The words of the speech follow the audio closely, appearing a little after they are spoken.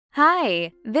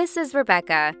Hi, this is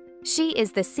Rebecca. She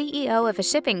is the CEO of a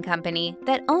shipping company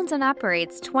that owns and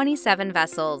operates 27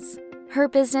 vessels. Her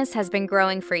business has been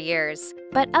growing for years,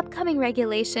 but upcoming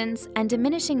regulations and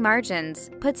diminishing margins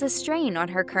puts a strain on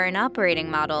her current operating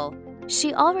model.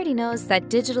 She already knows that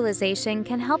digitalization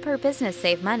can help her business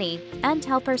save money and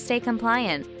help her stay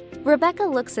compliant. Rebecca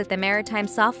looks at the maritime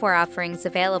software offerings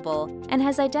available and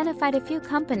has identified a few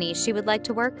companies she would like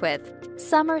to work with.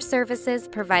 Some are services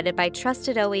provided by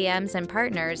trusted OEMs and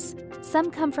partners. Some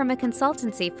come from a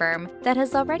consultancy firm that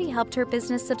has already helped her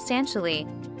business substantially.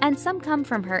 And some come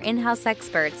from her in-house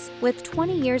experts with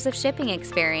 20 years of shipping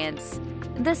experience.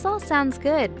 This all sounds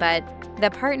good, but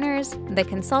the partners, the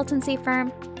consultancy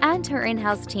firm, and her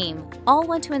in-house team all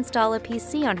want to install a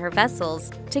PC on her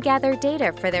vessels to gather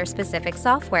data for their specific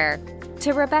software.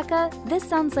 To Rebecca, this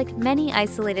sounds like many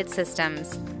isolated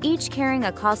systems, each carrying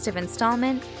a cost of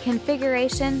installment,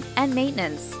 configuration, and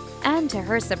maintenance. And to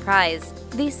her surprise,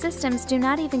 these systems do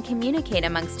not even communicate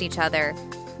amongst each other.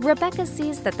 Rebecca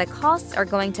sees that the costs are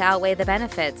going to outweigh the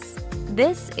benefits.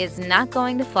 This is not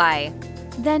going to fly.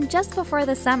 Then, just before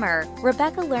the summer,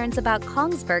 Rebecca learns about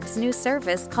Kongsberg's new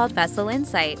service called Vessel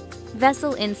Insight.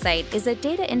 Vessel Insight is a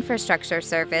data infrastructure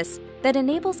service that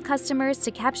enables customers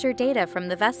to capture data from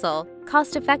the vessel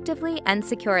cost-effectively and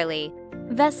securely.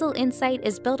 Vessel Insight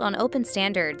is built on open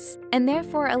standards and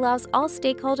therefore allows all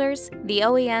stakeholders, the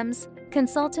OEMs,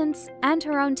 consultants, and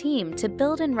her own team to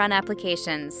build and run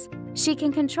applications. She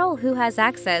can control who has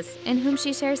access and whom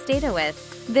she shares data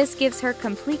with. This gives her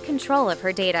complete control of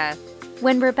her data.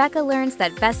 When Rebecca learns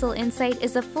that Vessel Insight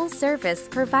is a full service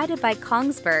provided by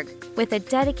Kongsberg with a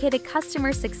dedicated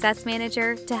customer success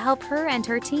manager to help her and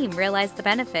her team realize the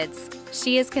benefits,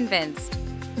 she is convinced.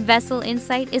 Vessel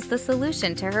Insight is the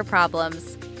solution to her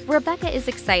problems. Rebecca is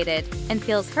excited and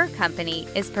feels her company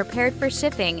is prepared for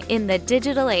shipping in the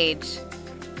digital age.